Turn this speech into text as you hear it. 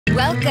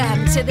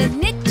Welcome to the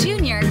Nick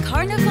Jr.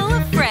 Carnival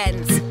of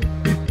Friends.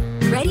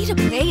 Ready to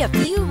play a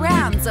few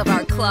rounds of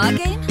our claw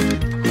game?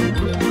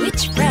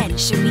 Which friend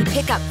should we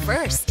pick up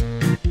first?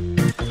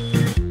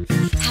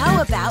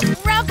 How about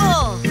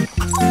Rubble?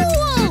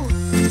 Whoa!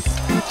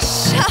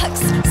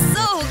 Shucks,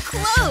 so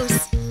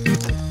close.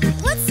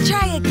 Let's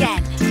try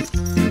again.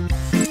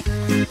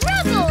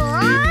 Rubble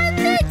on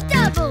the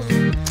double.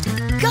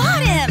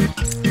 Got him!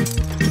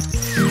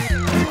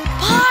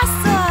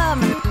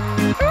 Awesome!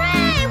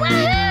 Hooray!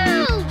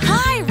 Woohoo!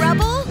 Hi,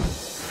 Rubble.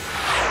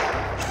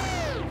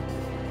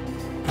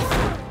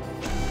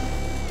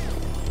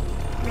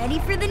 Ready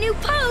for the new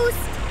post?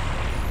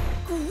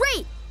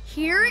 Great!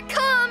 Here it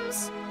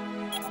comes!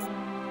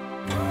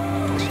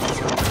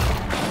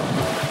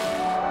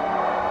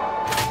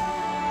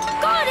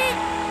 Got it!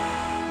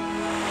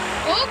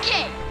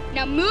 Okay,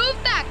 now move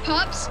back,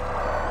 pups.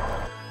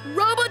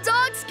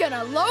 Robo-Dog's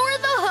gonna lower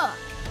the hook.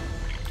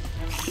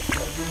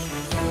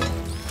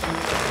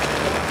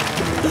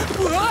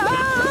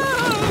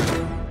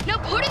 Now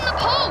put in the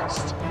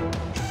post.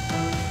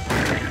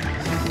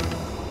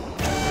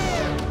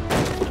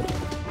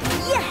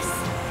 Yes!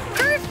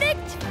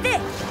 Perfect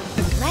fit!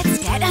 Let's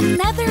get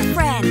another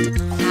friend.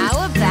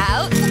 How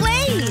about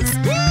Blaze?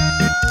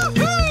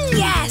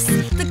 Yes!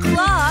 The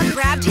claw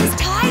grabbed his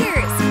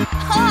tires.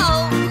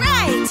 All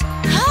right!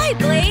 Hi,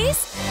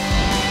 Blaze!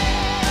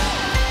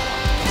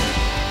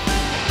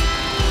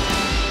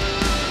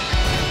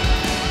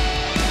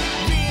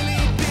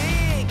 Really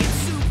big and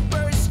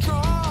super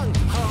strong,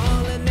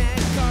 hauling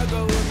that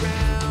cargo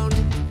around.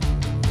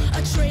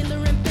 A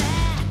trailer and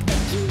back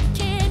that you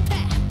can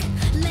pack.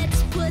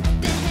 Let's put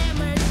the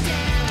hammer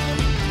down.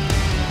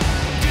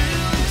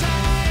 Doom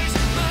tires,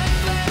 mud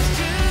flaps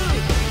too.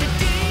 The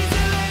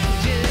diesel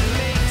engine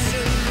makes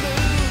a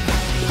move.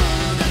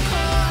 Pull the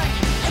cord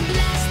and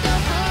blast the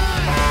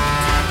horn.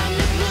 Time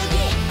to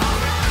boogie.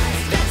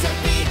 Alright, that's a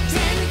big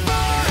 10-4.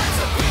 That's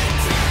a big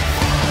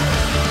 10-4.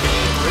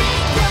 Big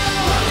rig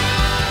roll.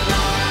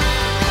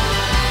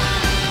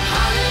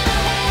 Hauling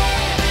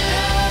ahead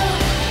below.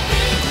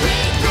 Big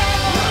rig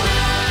roll.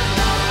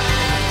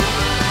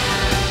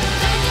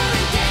 They're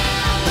going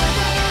down the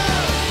road.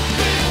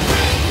 Big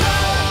rig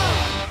roll.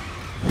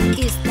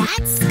 Is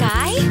that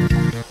Skye?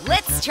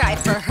 Let's try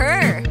for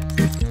her.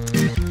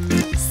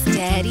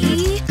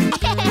 Steady.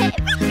 Yeah!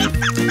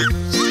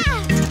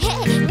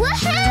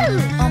 Woohoo!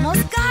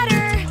 Almost got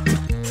her.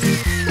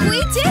 We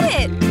did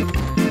it.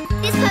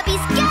 This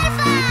puppy's gotta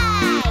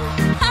fly!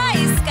 Hi,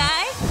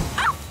 Skye.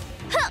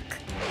 Hook!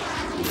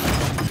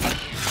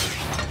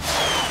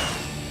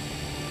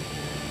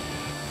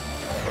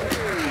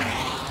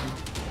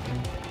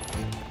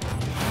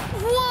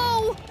 Whoa!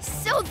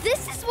 So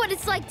this is what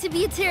it's like to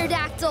be a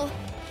pterodactyl.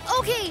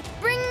 Okay,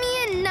 bring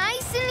me in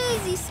nice and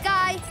easy,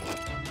 Skye.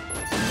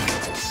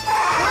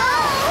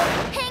 Whoa!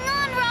 Hang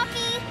on,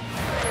 Rocky!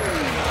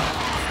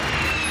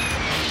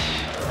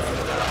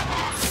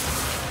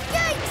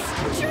 Yikes!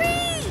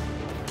 Tree!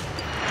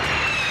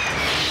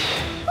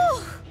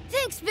 Whew,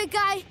 thanks, big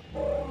guy.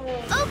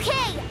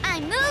 Okay,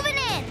 I'm moving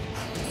in.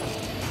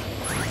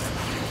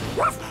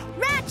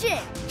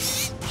 Ratchet!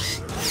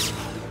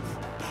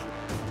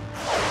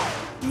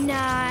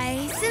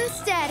 Nice and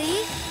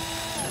steady.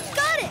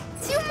 Got it!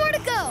 2 more to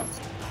go.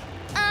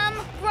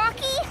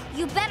 Rocky,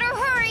 you better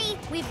hurry.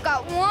 We've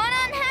got one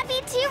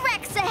unhappy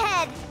T-Rex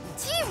ahead.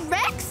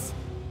 T-Rex?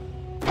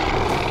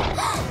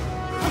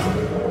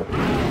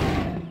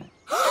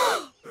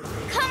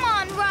 Come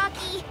on,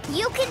 Rocky.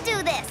 You can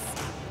do this.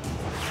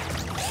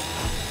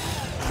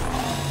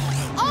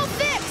 All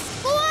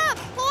fixed! Pull up!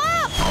 Pull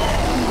up!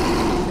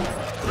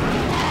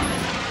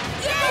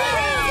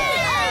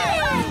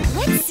 Yay!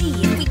 Let's see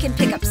if we can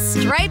pick up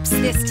Stripes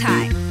this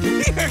time.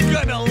 You're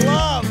gonna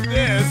love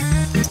this.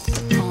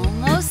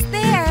 Almost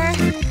there.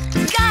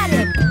 Got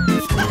him.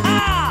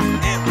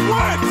 It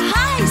worked!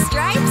 Hi,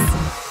 Stripes.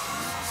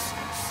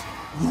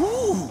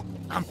 Ooh,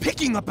 I'm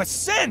picking up a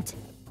scent.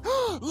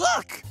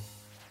 Look,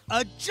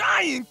 a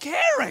giant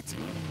carrot.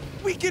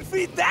 We can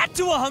feed that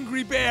to a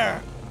hungry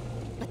bear.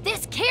 But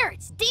this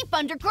carrot's deep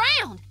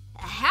underground.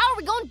 How are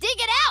we gonna dig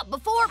it out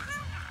before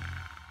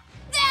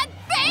that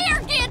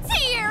bear gets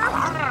here?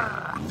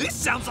 This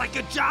sounds like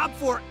a job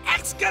for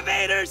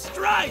Excavator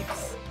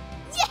Stripes.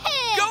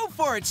 Yeah! Go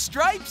for it,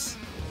 Stripes!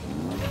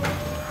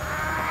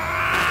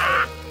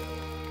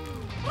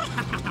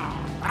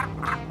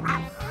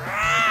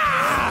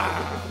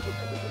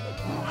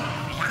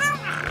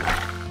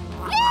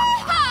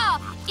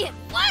 Yeehaw! It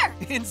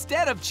worked!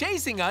 Instead of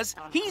chasing us,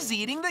 he's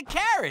eating the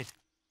carrot.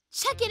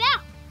 Check it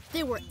out.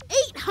 There were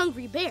 8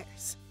 hungry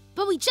bears,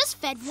 but we just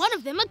fed one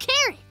of them a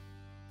carrot.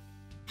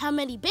 How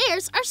many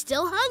bears are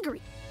still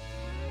hungry?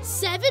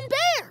 7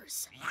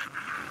 bears!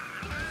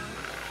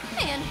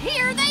 And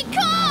here they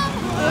come!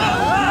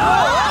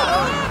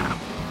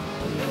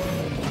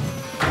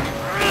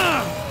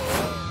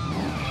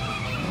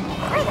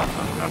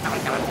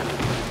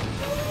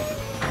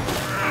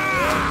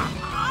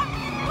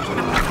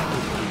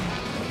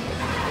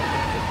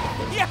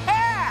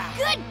 Yeah!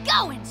 Good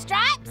going,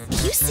 Stripes!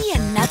 You see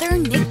another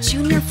Nick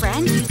Jr.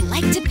 friend you'd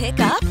like to pick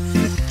up?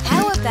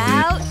 How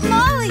about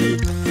Molly?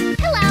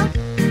 Hello.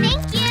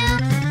 Thank you.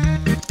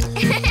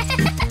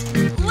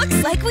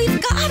 Looks like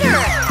we've got her.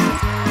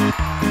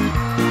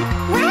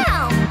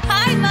 Wow.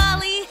 Hi,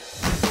 Molly.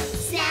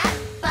 Snap,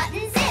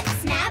 button, zip.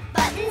 Snap,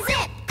 button,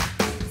 zip.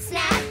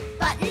 Snap,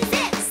 button,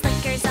 zip.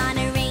 Slickers on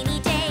a rainy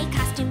day.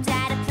 Costumes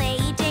at a play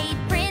date.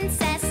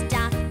 Princess,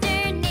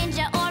 doctor,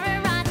 ninja, or a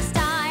rock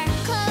star.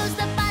 Close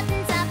the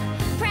buttons up.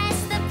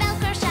 Press the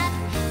Velcro shut.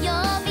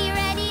 You'll be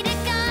ready to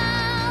go.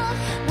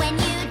 When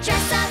you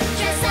dress up,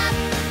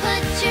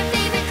 put your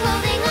favorite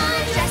clothing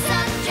on. Dress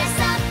up,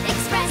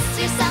 express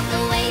yourself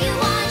the way you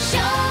want. Show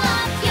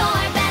off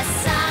your best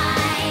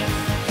side.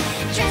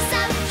 Dress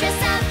up,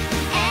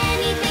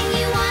 anything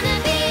you wanna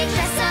be.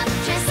 Dress up,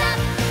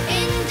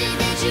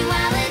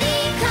 individuality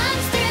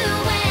comes through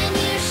when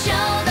you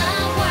show the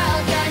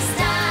world your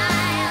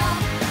style.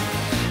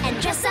 And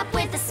dress up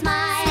with a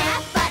smile.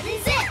 Snap, button,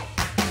 zip.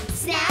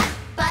 Snap,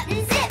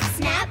 button, zip.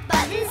 Snap,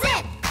 button,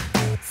 zip.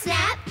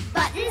 Snap,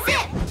 button,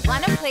 zip.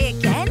 Wanna play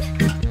again?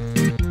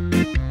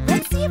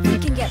 Let's see if we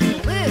can get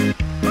Blue.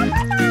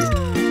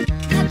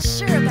 Not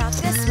sure about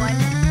this one.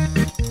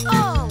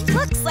 Oh,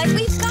 looks like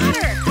we've got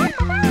her.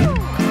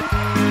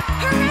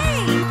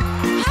 Hooray!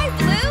 Hi,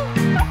 Blue.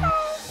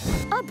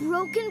 A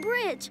broken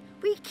bridge.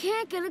 We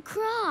can't get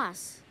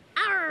across.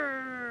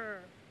 Arr!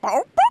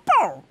 Pow, pow,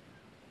 pow.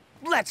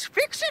 Let's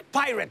fix it,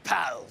 pirate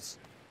pals.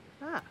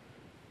 Ah.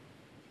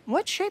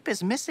 What shape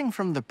is missing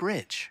from the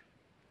bridge?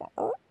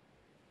 A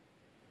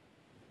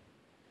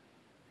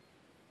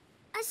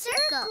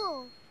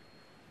circle.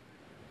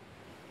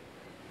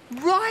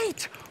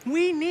 Right!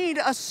 We need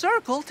a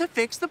circle to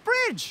fix the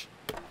bridge.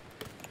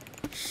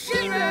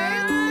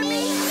 Shiver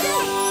me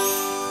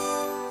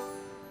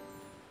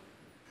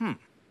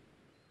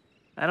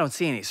I don't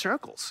see any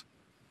circles.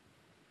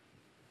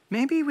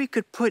 Maybe we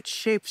could put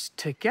shapes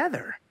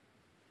together.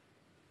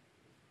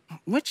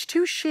 Which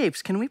two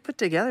shapes can we put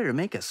together to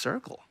make a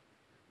circle?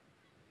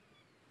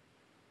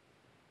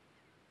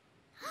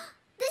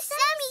 The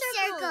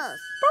semicircles.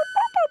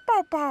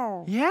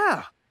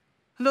 Yeah,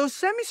 those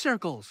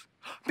semicircles.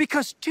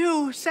 Because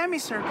two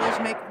semicircles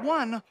make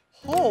one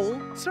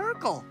whole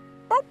circle.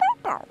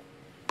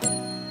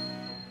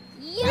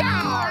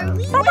 Yeah!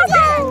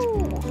 Yo-ho-ho!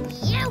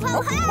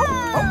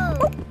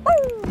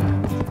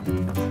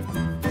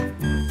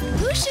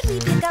 Who should we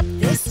pick up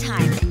this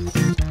time?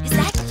 Is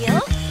that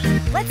Gil?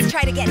 Let's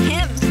try to get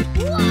him.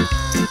 Whoa!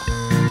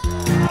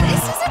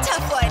 This is a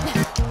tough one.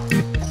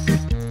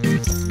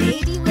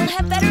 Maybe we'll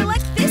have better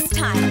luck this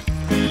time.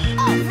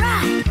 All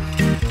right.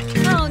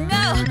 Oh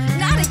no,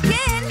 not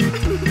again.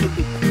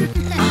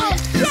 Oh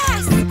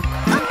yes!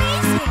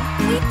 Amazing!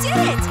 We did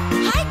it!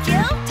 Hi,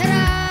 Gil.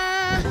 Ta-da!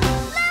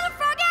 Little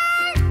froggy!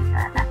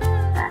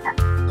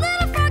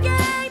 Little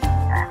froggy!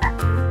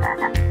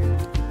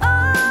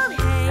 Oh,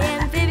 hey,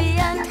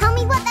 amphibian. Tell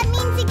me what that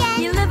means again.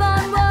 You live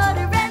on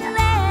water and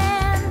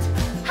land,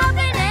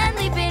 hopping and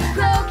leaping,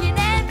 croaking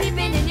and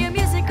peeping in your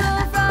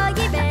musical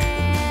froggy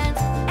band.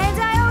 And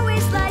I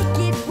always like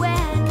it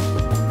when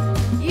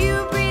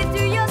you breathe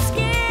through your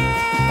skin.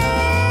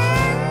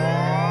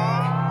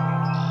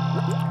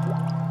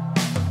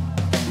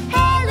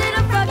 Hey,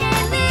 little froggy,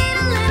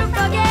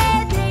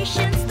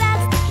 patience,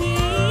 that's the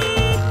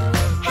key.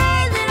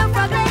 Hey, little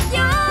froglet,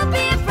 you'll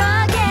be a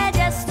froghead,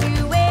 just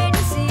you wait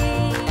and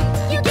see.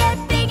 You get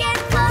big and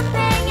plump,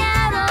 hang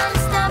out on a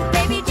stump,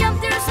 baby, jump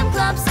through some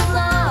clumps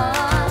along.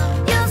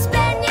 You'll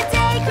spend your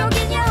day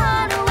croaking your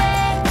heart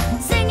away,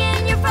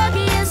 singing your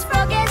froggiest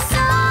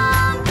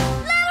song.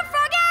 Little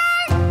froggy!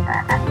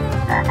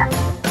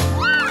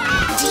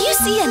 Do you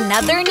see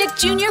another Nick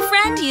Jr.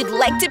 friend you'd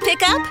like to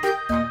pick up?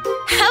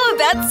 How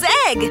about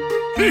Zeg?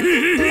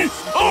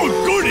 Oh,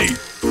 goody!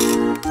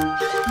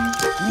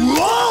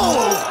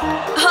 Whoa!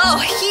 Oh,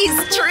 he's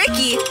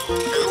tricky.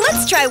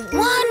 Let's try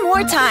one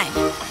more time.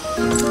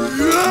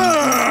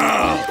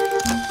 Yeah!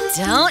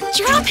 Don't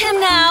drop him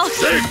now.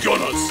 They're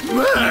gonna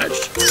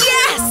smash!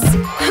 Yes!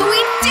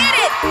 We did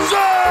it!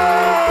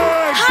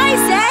 Zeg! Hi,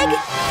 Zeg!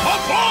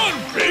 Hop on,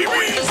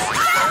 babies!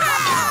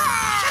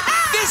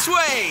 This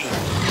way!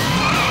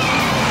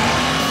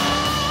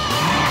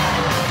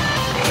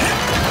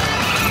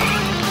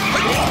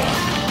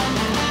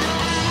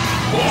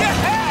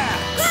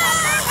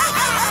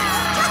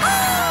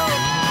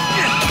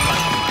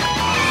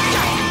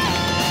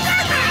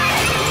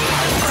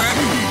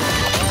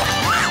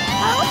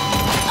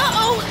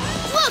 Uh-oh!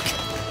 Look!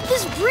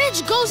 This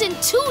bridge goes in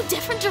two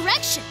different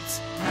directions.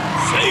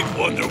 They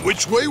wonder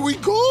which way we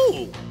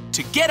go.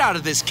 To get out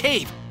of this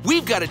cave,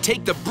 we've got to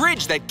take the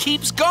bridge that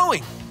keeps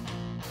going.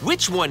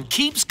 Which one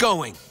keeps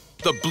going?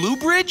 The blue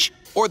bridge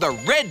or the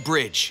red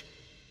bridge?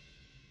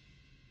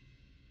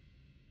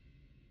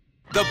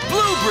 The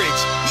blue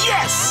bridge,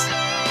 yes!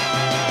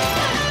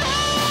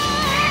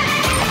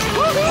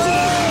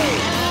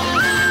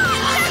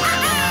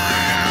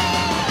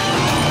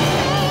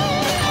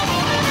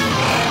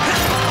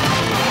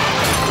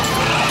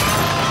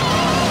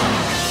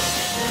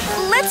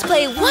 Let's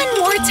play one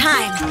more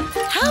time.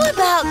 How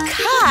about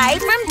Kai Skye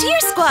from Deer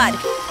Squad.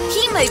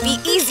 He might be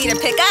easy to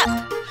pick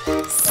up.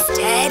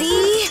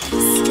 Steady,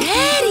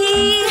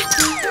 steady.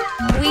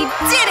 We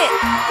did it!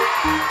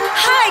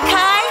 Hi,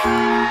 Kai!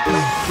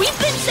 We've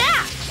been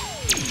zapped!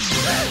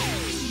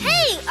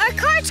 Hey, our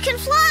carts can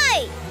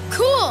fly!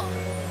 Cool!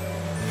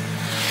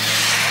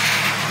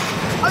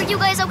 Are you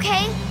guys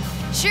okay?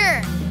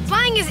 Sure,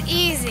 flying is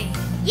easy.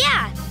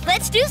 Yeah,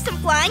 let's do some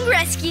flying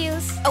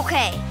rescues.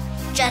 Okay,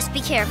 just be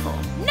careful.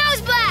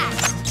 Nose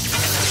blast!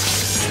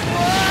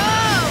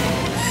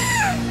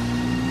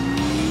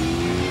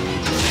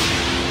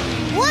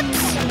 Whoops!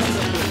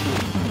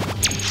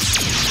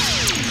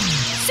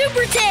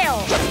 Super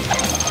tail!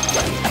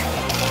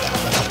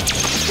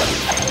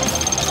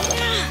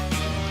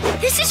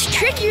 This is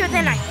trickier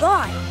than I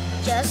thought.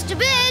 Just a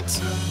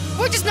bit.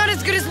 We're just not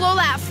as good as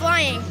Lola at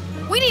flying.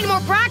 We need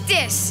more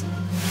practice.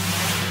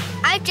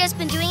 I've just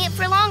been doing it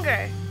for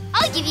longer.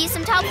 I'll give you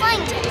some top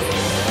flying tips.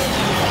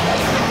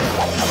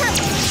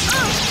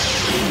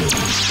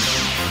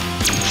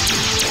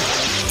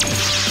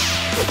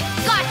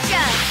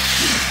 Gotcha!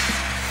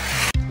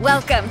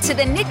 Welcome to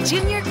the Nick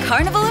Jr.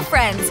 Carnival of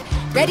Friends.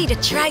 Ready to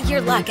try your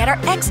luck at our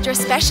extra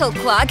special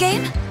claw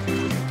game?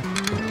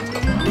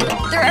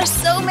 There are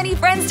so many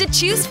friends to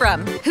choose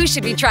from. Who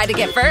should we try to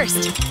get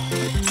first?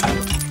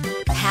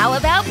 How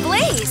about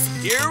Blaze?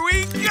 Here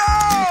we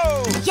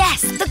go!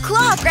 Yes, the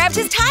claw grabbed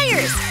his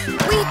tires.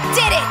 We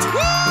did it!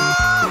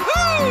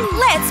 Woo-hoo!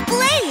 Let's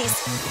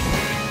Blaze!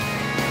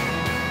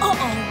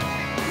 Uh-oh.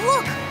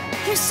 Look,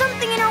 there's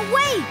something in our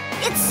way.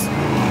 It's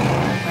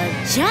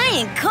a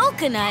giant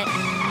coconut.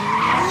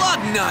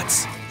 Lug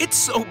nuts! It's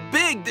so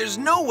big, there's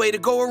no way to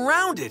go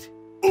around it.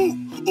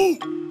 Ooh!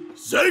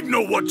 Zeg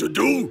know what to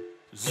do.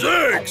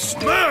 Zeg,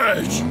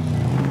 smash!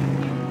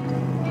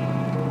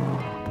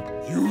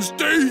 You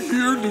stay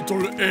here,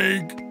 little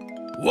egg.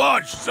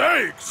 Watch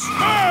Zeg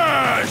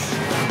smash!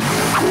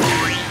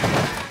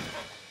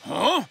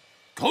 Huh?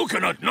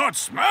 Coconut not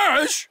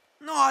smash?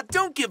 Aw,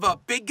 don't give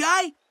up, big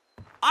guy.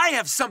 I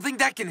have something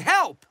that can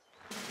help.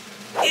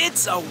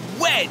 It's a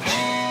wedge.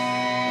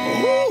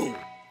 Oh,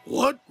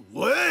 what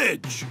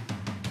wedge?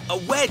 A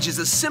wedge is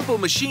a simple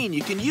machine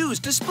you can use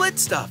to split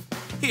stuff.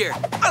 Here,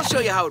 I'll show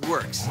you how it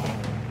works.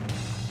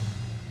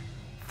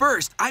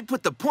 First, I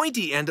put the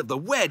pointy end of the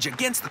wedge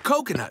against the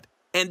coconut,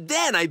 and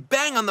then I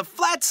bang on the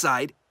flat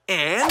side,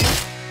 and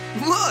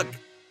look!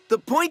 The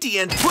pointy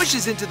end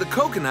pushes into the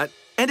coconut,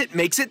 and it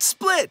makes it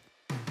split.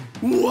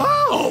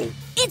 Wow!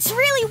 It's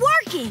really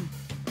working.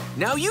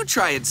 Now you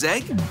try it,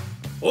 Zeg.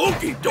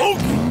 Okie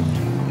dokie.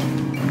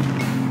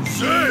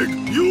 Zeg,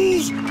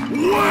 use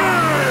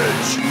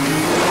wedge!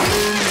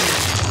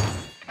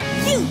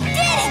 You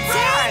did it,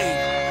 Zach!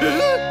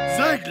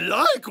 Zeg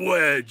like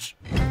wedge.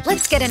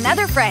 Let's get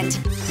another friend.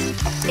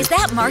 Is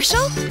that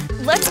Marshall?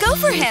 Let's go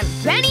for him.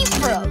 Ready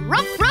for a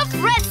rough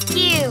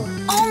rescue.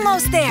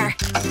 Almost there.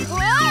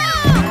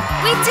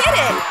 We did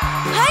it!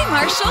 Hi,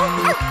 Marshall.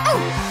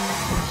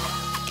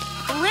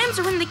 The lambs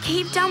are in the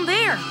cave down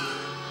there.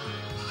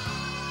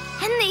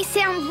 And they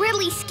sound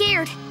really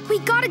scared. We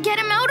gotta get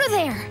them out of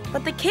there.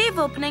 But the cave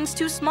opening's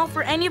too small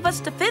for any of us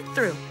to fit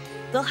through.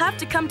 They'll have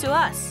to come to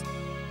us.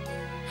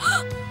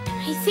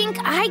 I think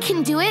I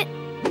can do it.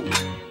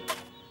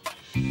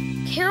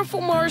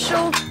 Careful,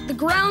 Marshall. The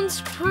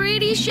ground's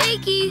pretty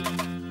shaky.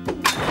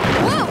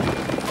 Whoa!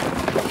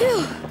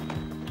 Phew.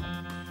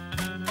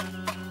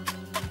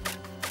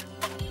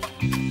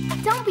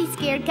 Don't be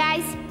scared,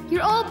 guys.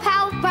 Your old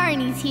pal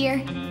Barney's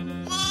here.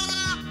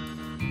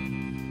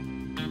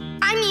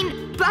 I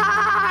mean,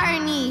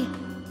 Barney.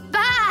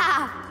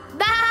 Ba!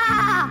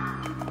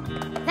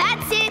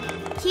 That's it.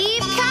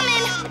 Keep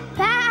coming.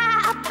 Ba!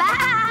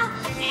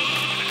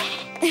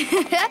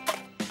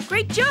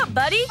 Great job,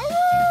 buddy.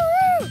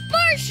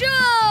 Marshall!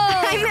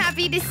 I'm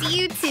happy to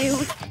see you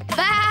too.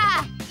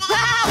 Ba!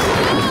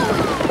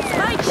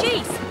 Spy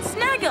chase.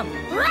 Snag him.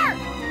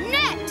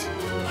 Net!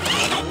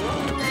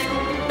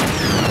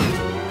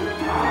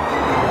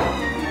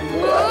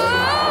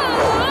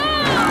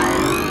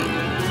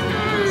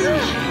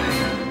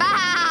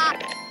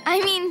 I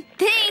mean,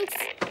 thanks.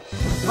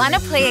 Wanna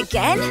play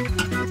again?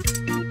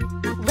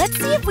 Let's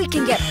see if we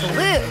can get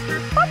Blue.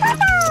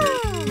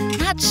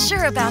 Not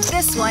sure about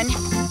this one.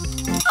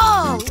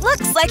 Oh,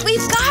 looks like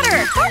we've got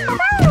her!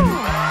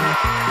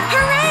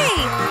 Hooray!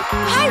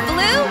 Hi,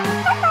 Blue!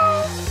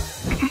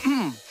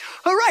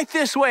 Right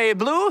this way,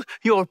 Blue.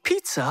 Your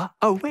pizza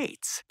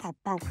awaits.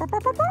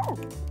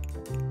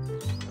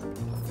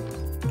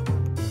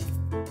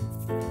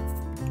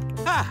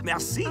 Ah,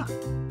 merci.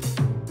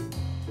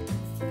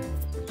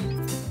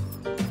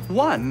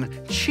 One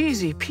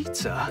cheesy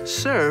pizza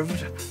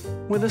served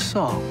with a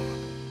song.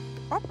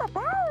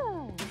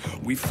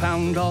 We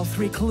found all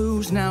 3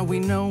 clues, now we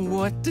know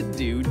what to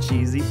do.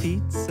 Cheesy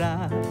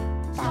pizza.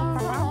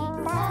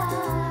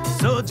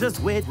 So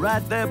just wait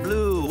right there,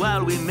 Blue,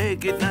 while we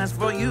make it nice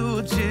for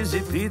you.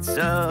 Cheesy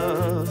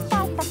pizza.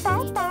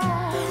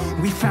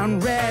 We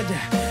found red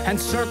and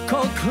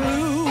circle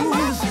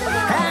clues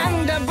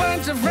and a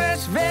bunch of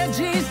fresh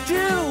veggies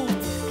too.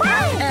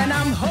 And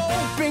I'm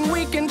hoping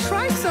we can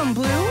try some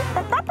blue.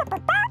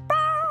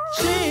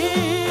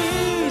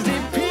 Cheesy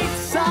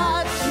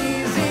pizza,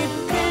 cheesy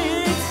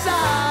pizza.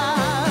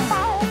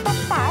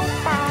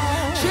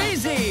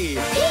 Cheesy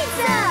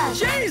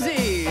Pizza!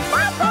 cheesy.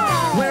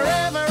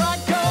 Wherever I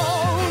go,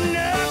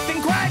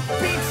 nothing quite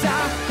pizza.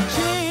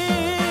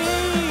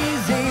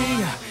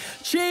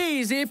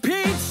 Cheesy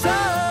pizza.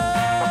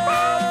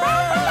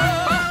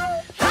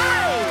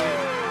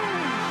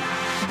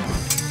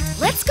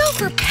 Let's go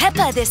for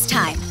Peppa this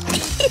time.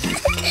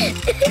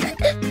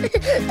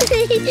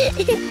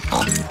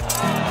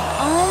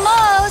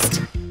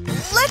 Almost.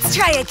 Let's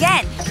try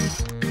again.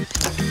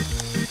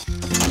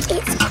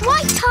 It's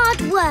quite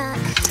hard work.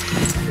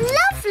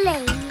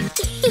 Lovely.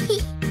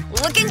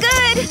 Looking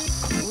good.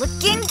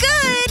 Looking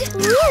good.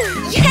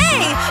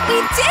 Yay! We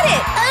did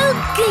it! Oh,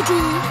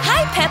 goody.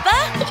 Hi, Peppa.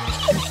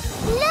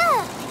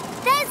 Look,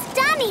 there's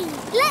Danny.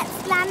 Let's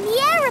land the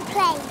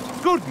aeroplane.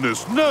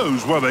 Goodness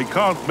knows why they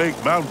can't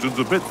make mountains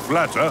a bit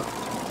flatter.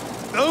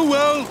 Oh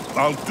well,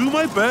 I'll do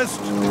my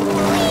best.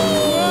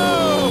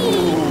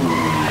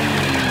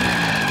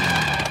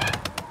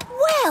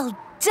 Well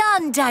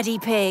done, Daddy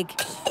Pig.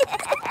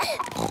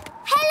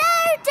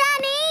 Hello,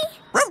 Danny.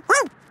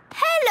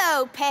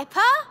 Hello,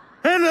 Peppa.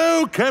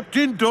 Hello,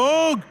 Captain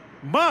Dog.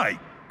 My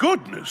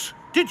goodness,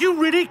 did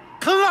you really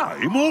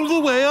climb all the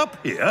way up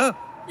here?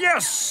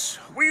 Yes,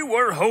 we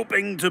were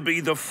hoping to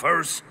be the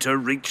first to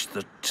reach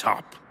the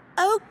top.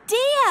 Oh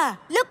dear!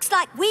 Looks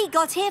like we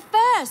got here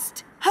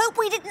first. Hope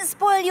we didn't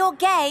spoil your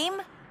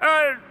game.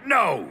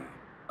 No,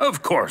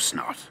 of course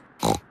not.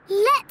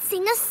 Let's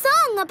sing a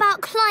song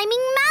about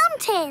climbing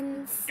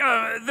mountains.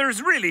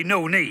 There's really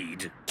no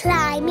need.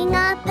 Climbing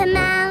up a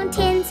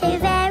mountain so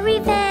very,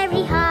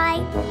 very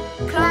high.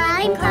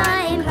 Climb,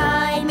 climb,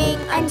 climbing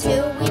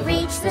until we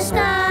reach the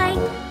sky.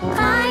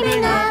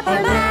 Climbing up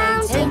a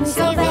mountain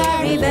so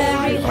very,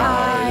 very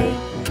high.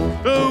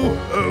 Oh,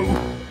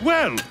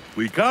 well,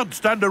 we can't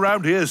stand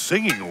around here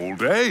singing all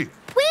day.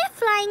 We're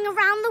flying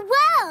around the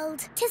world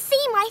to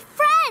see my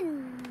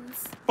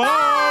friends.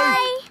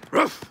 Bye!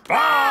 Ruff,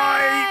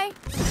 bye!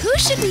 Who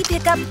should we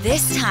pick up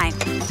this time?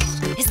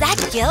 Is that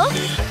Gil?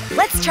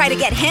 Let's try to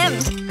get him.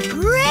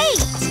 Great!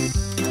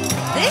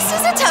 This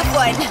is a tough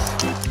one.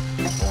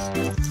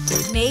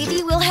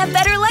 Maybe we'll have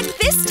better luck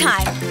this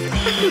time.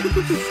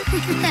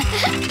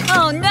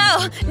 Oh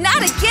no,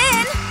 not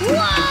again!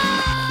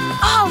 Whoa!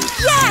 Oh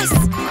yes!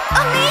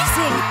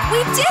 Amazing!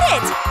 We did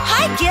it!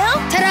 Hi, Gil!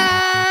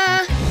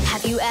 Ta-da!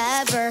 Have you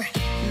ever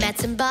met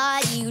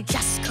somebody you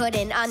just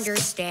couldn't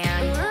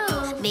understand?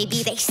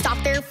 Maybe they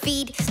stop their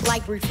feet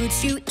like rude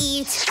foods to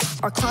eat,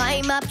 or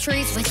climb up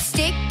trees with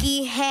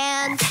sticky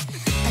hands.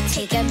 But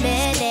take a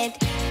minute,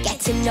 get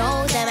to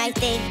know them. I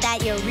think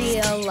that you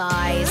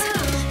realize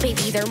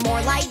maybe they're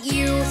more like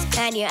you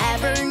than you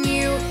ever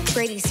knew.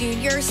 Pretty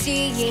soon you're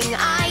seeing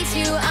eye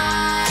to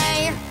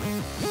eye.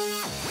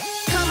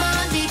 Come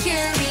on, be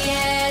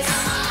curious.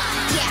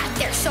 Yeah,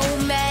 there's so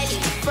many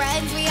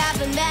friends we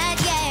haven't met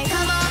yet.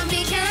 Come on,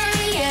 be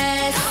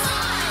curious.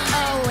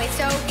 Oh, it's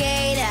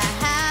okay to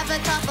have a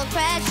couple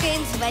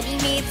questions when you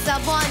meet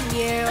someone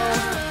new.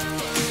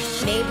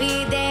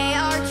 Maybe they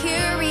are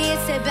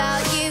curious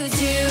about you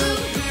too.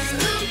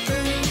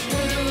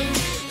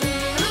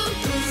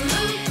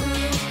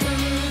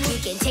 We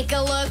can take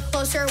a look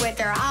closer with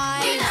our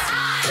eyes.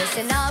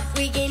 Listen up,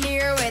 we can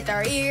hear with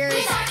our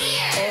ears.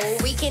 Oh,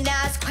 we can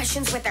ask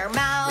questions with our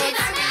mouths.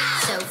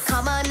 So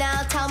come on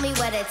now, tell me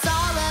what it's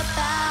all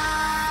about.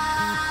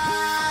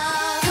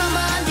 Come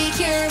on, be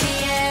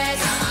curious.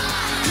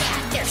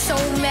 Yeah, there's so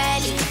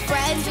many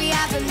friends we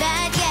haven't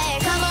met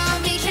yet. Come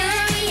on, be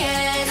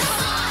curious.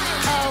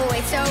 Oh,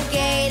 it's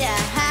okay to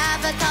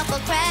have a couple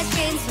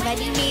questions when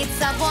you meet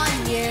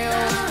someone new.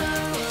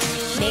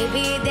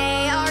 Maybe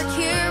they are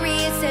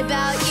curious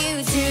about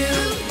you too.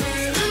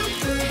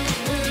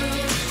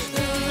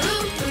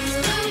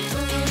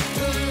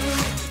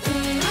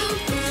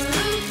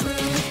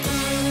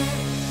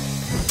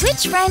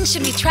 Which friend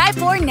should we try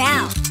for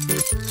now?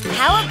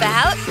 How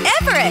about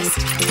Everest?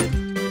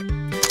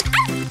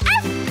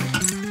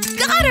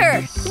 Got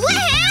her!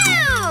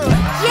 Woohoo!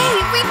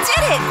 Yay, we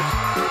did it!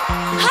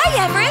 Hi,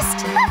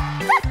 Everest!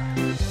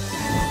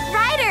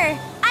 Ryder,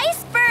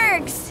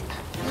 icebergs!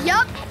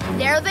 Yup,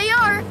 there they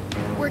are.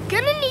 We're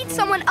gonna need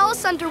someone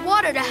else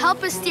underwater to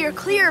help us steer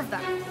clear of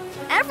them.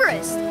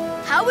 Everest,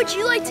 how would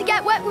you like to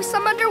get wet with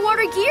some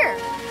underwater gear?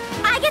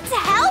 I get to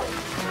help?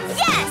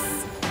 Yes!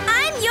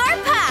 I'm your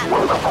pup!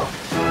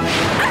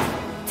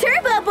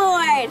 Turbo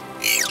board!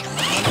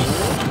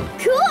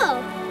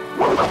 Cool!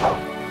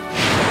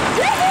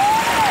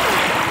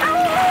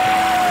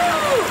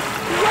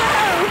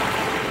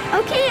 Whoa!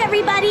 Okay,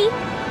 everybody,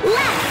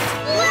 left!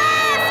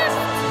 Left!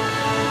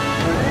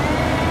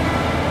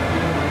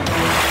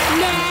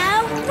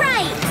 Now,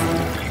 right!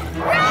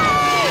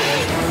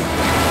 Right!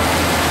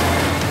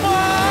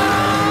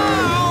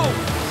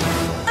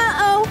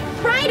 Uh-oh,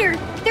 Ryder,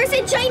 there's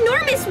a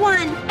ginormous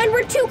one, and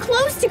we're too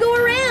close to go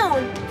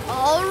around.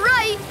 All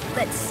right,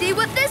 let's see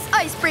what this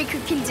icebreaker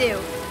can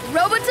do.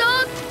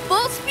 Robodog,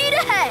 full speed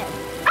ahead.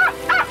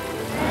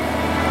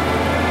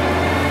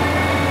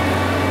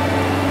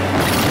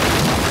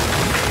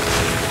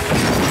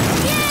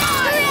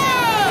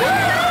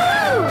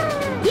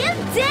 You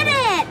did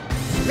it!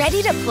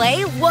 Ready to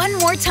play one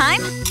more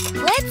time?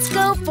 Let's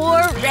go for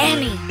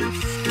Rami.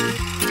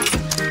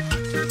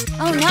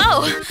 Oh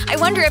no, I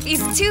wonder if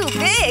he's too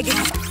big.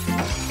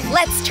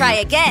 Let's try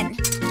again.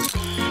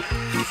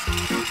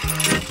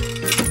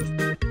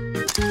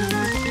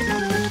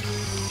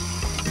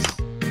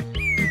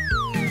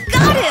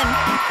 Got him!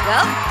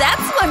 Well,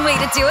 that's one way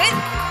to do it.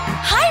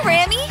 Hi,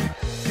 Rami.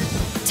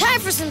 Time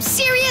for some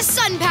serious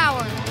sun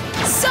power.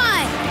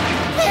 Sun!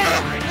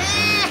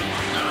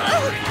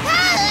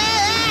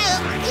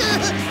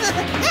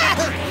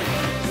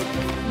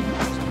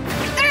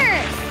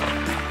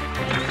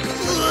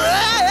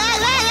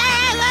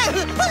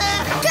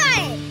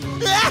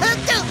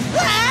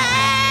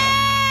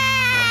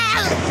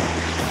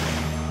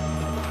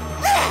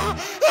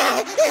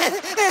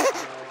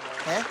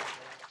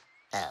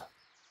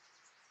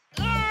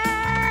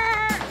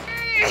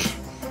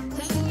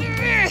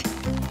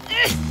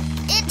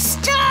 It's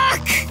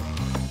stuck!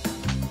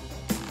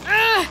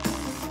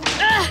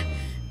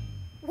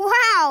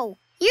 Wow,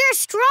 you're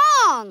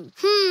strong!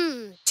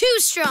 Too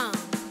strong.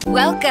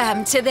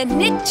 Welcome to the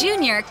Nick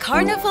Jr.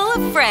 Carnival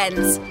of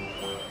Friends.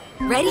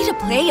 Ready to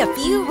play a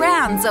few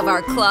rounds of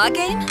our claw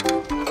game?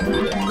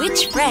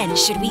 Which friend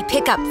should we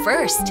pick up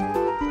first?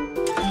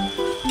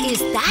 Is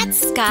that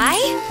Skye?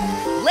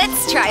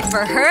 Let's try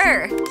for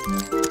her.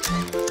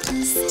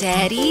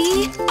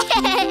 Steady.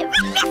 Yeah!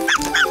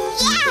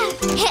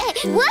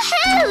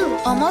 Woohoo!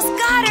 Almost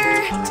got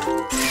her.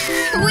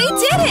 We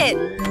did it.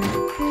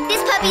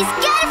 This puppy's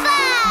gotta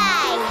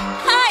fly!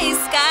 Hi,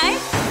 Skye.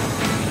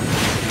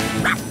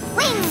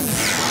 Wings!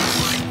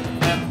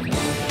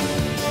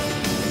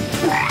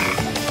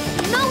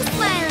 No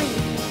Smiley!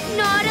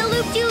 Not a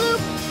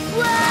loop-de-loop!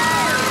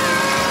 Whoa!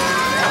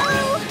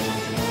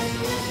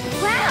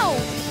 Wow!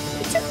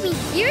 It took me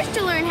years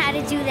to learn how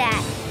to do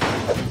that.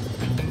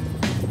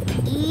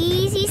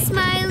 Easy,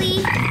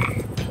 Smiley.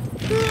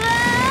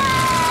 Whoa!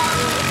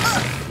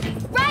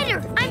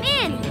 Ryder, I'm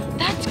in!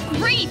 That's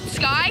great,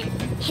 Skye.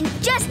 And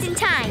just in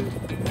time.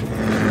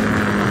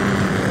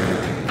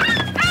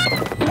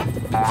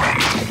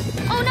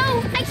 Oh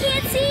no, I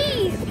can't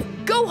see!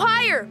 Go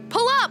higher.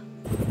 Pull up.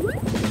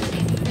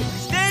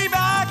 Stay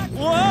back!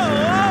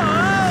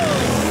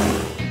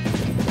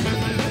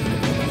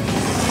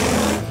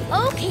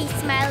 Okay,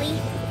 Smiley.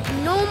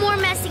 No more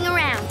messing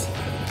around.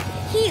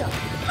 Heel.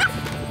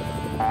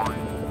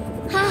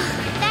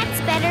 That's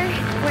better.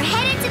 We're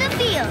headed to the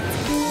field.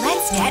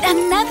 Let's get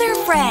another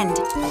friend.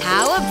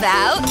 How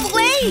about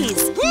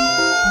Blaze?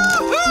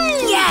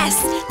 Yes,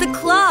 the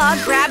claw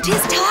grabbed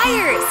his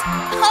tires.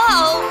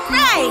 All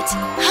right.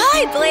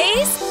 Hi,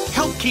 Blaze.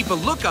 Help keep a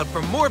lookout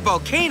for more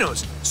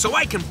volcanoes so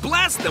I can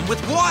blast them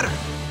with water.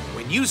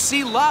 When you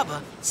see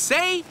lava,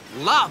 say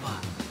lava.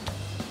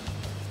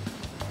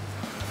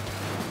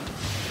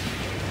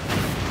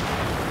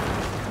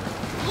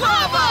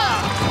 Lava!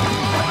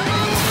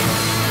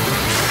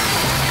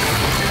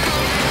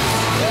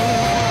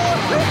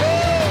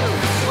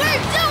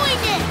 We're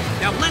doing it!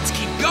 Now let's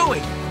keep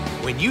going.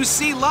 When you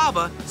see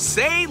lava,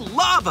 say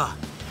lava.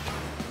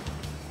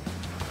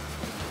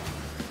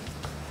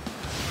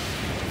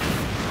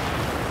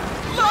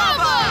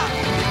 Lava!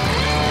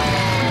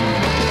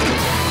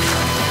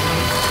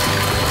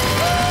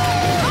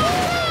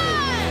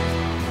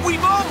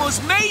 We've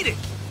almost made it.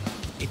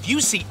 If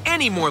you see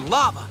any more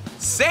lava,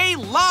 say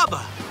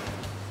lava.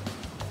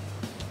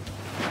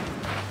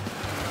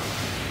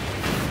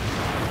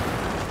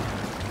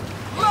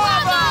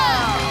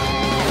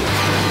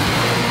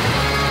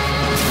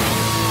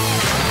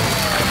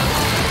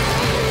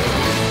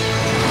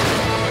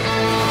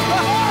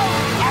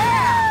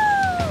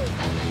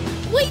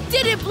 We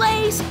did it,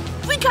 Blaze!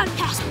 We got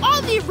past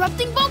all the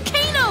erupting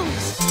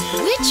volcanoes!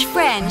 Which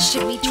friend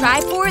should we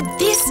try for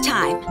this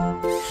time?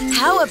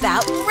 How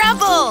about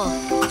Rubble?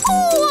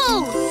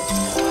 Whoa!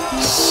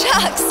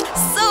 Shucks,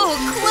 so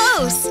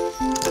close.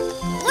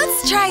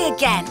 Let's try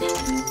again.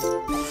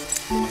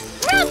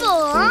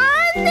 Rubble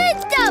on the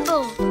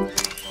double.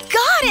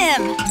 Got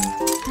him!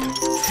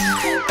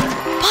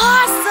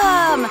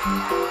 Possum!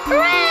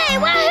 Hooray!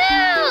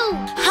 Woohoo!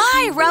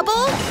 Hi,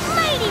 Rubble.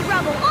 Mighty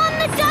Rubble on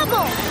the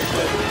double.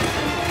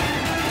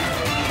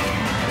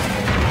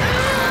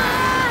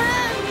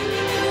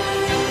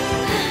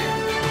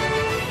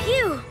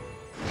 Phew.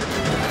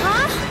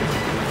 Huh?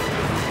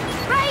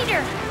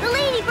 Ryder, the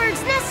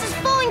ladybird's nest is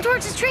falling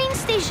towards the train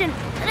station,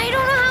 and I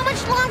don't know how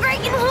much longer I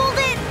can hold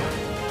it.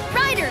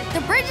 Ryder,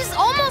 the bridge is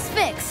almost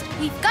fixed.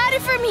 We've got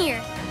it from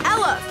here.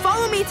 Ella,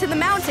 follow me to the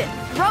mountain.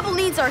 Rubble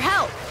needs our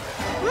help.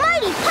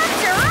 Mighty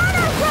pups are on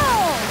a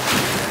roll!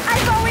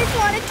 I've always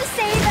wanted to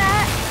say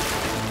that.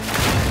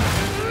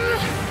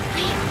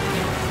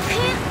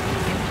 Can't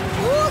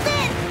hold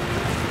it.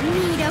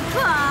 Need a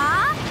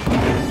paw?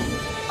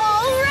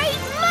 All right,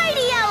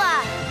 Mighty Ella.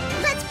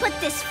 Let's put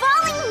this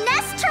falling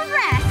nest to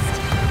rest.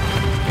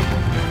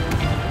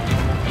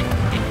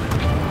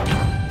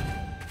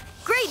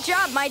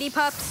 job, Mighty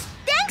Pups.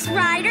 Thanks,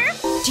 Ryder.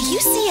 Do you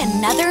see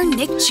another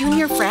Nick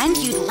Jr. friend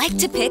you'd like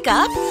to pick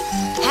up?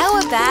 How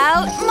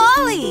about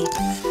Molly?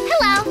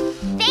 Hello.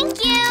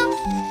 Thank you.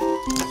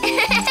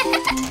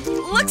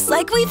 Looks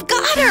like we've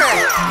got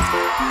her.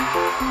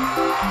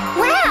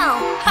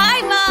 Wow.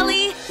 Hi,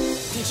 Molly.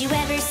 Did you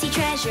ever see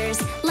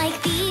treasures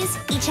like these?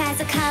 Each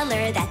has a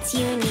color that's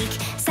unique.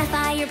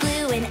 Sapphire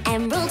blue and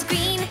emerald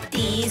green.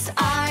 These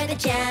are the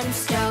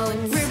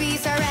gemstones.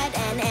 Rubies are red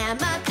and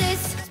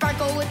amethyst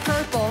sparkle with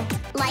purple.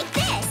 Like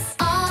this.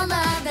 All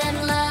of them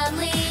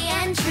lovely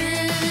and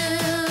true.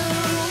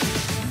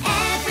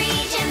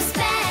 Every gem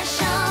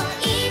special.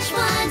 Each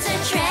one's a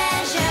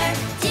treasure.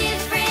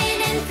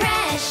 Different and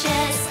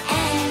precious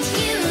and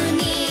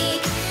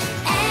unique.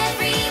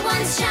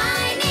 Everyone's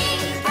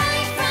shining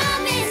bright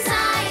from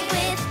inside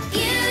with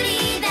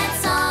beauty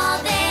that's all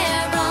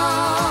their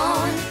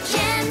own.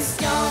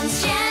 Gemstones,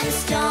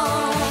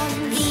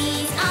 gemstones.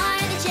 These are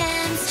the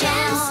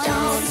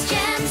gemstones.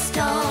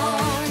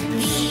 Gemstones.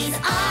 These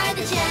are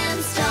the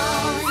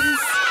gemstones.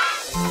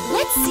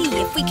 Let's see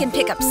if we can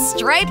pick up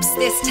Stripes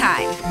this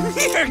time.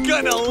 You're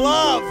gonna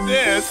love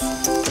this!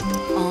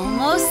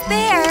 Almost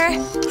there.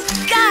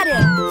 Got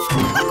it.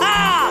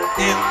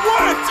 It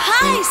worked!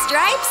 Hi,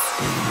 Stripes.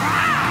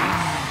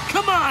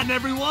 Come on,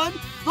 everyone!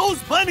 Those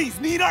bunnies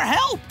need our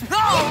help!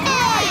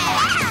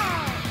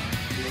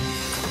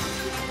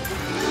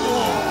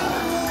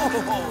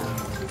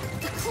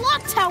 The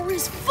clock tower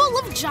is full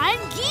of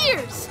giant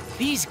gears.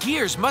 These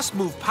gears must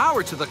move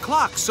power to the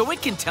clock so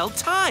it can tell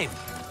time.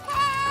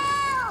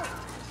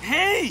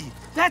 Hey!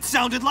 That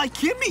sounded like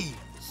Kimmy!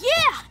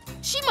 Yeah,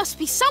 she must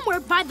be somewhere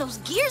by those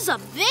gears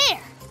up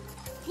there.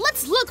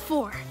 Let's look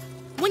for her.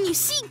 When you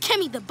see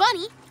Kemi the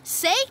bunny,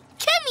 say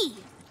Kemi.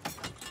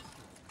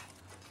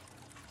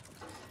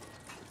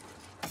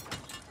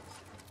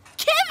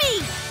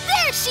 Kemi!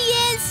 There she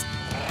is!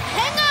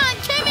 Hang on,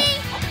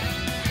 Kemi!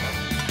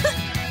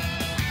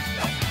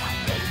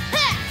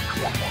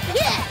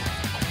 Yeah!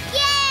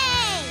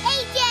 Yay!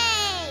 AJ!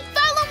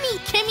 Follow me,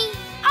 Kemi.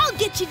 I'll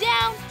get you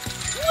down.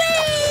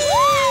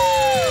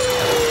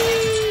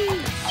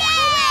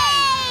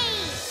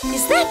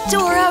 Is that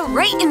Dora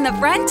right in the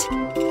front?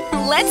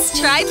 Let's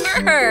try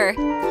for her.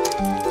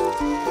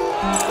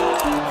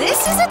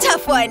 This is a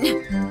tough one.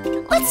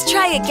 Let's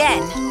try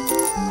again.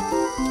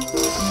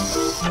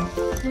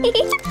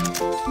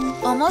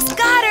 Almost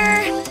got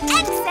her.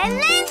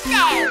 ¡Excelente!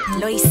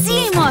 Lo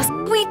hicimos.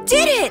 We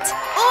did it.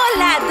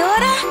 Hola,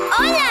 Dora.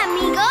 Hola,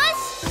 amigos!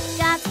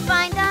 Got to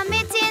find the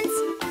mittens.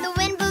 The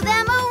wind blew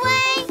them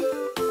away.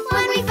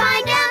 When we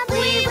find them,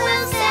 we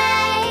will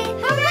say,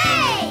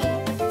 hooray!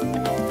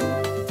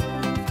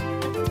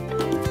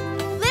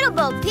 Little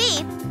Bo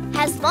Peep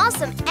has lost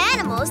some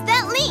animals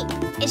that leap.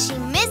 Is she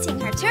missing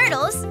her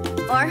turtles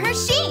or her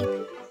sheep?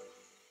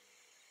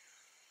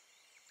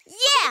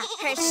 Yeah,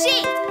 her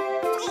sheep!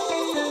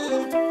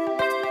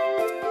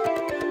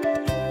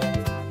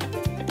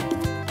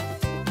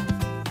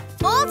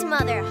 Old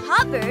Mother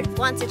Hubbard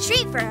wants a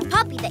treat for her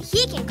puppy that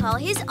he can call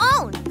his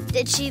own.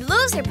 Did she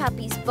lose her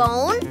puppy's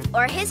bone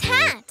or his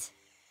hat?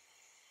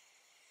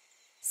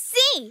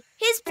 C,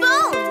 his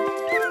bone.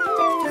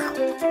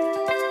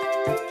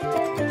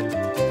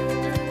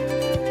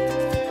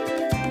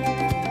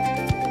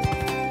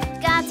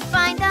 Got to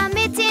find the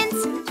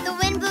mittens. The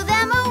wind blew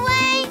them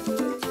away.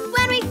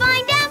 When we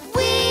find them,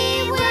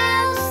 we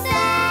will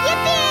say,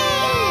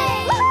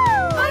 yippee!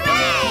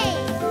 Hooray!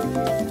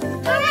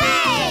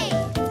 Hooray!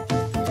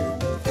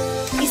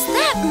 Is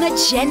that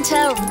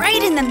Magenta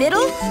right in the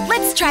middle?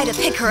 Let's try to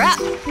pick her up.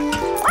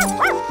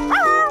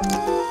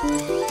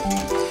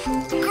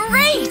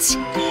 Great!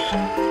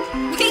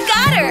 We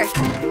got her!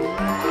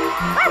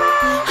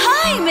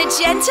 Hi,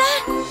 Magenta!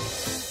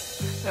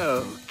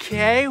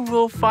 Okay,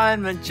 we'll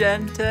find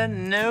Magenta,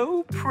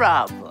 no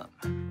problem.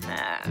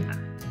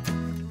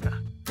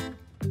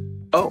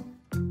 Oh,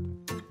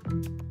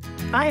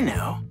 I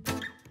know.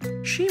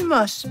 She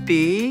must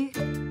be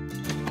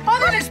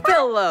under this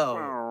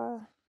pillow.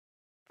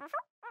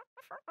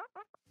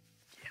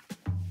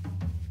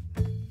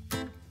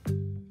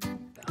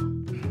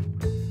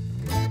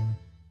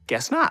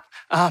 Guess not.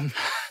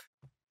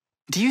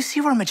 Do you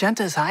see where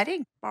Magenta is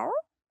hiding?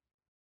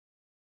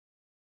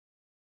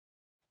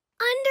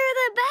 Under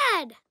the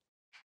bed.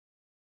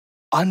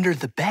 Under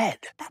the bed.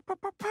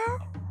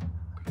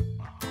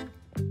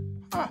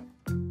 Huh.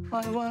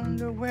 I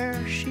wonder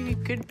where she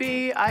could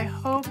be. I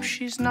hope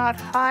she's not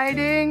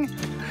hiding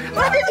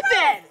under the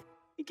bed.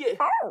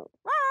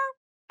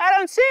 I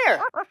don't see her.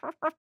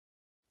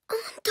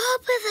 On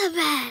top of the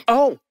bed.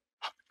 Oh,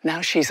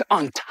 now she's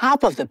on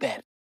top of the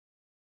bed.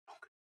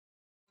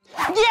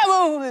 Yeah,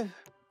 well,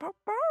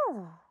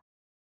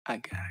 I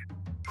got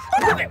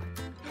it.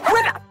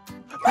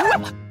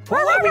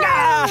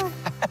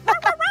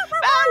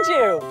 Found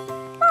you.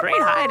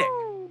 Great hiding.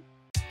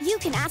 You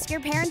can ask your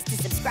parents to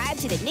subscribe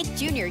to the Nick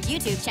Jr.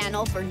 YouTube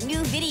channel for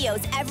new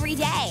videos every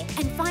day.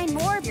 And find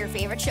more of your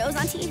favorite shows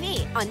on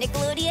TV on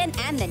Nickelodeon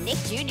and the Nick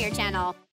Jr. channel.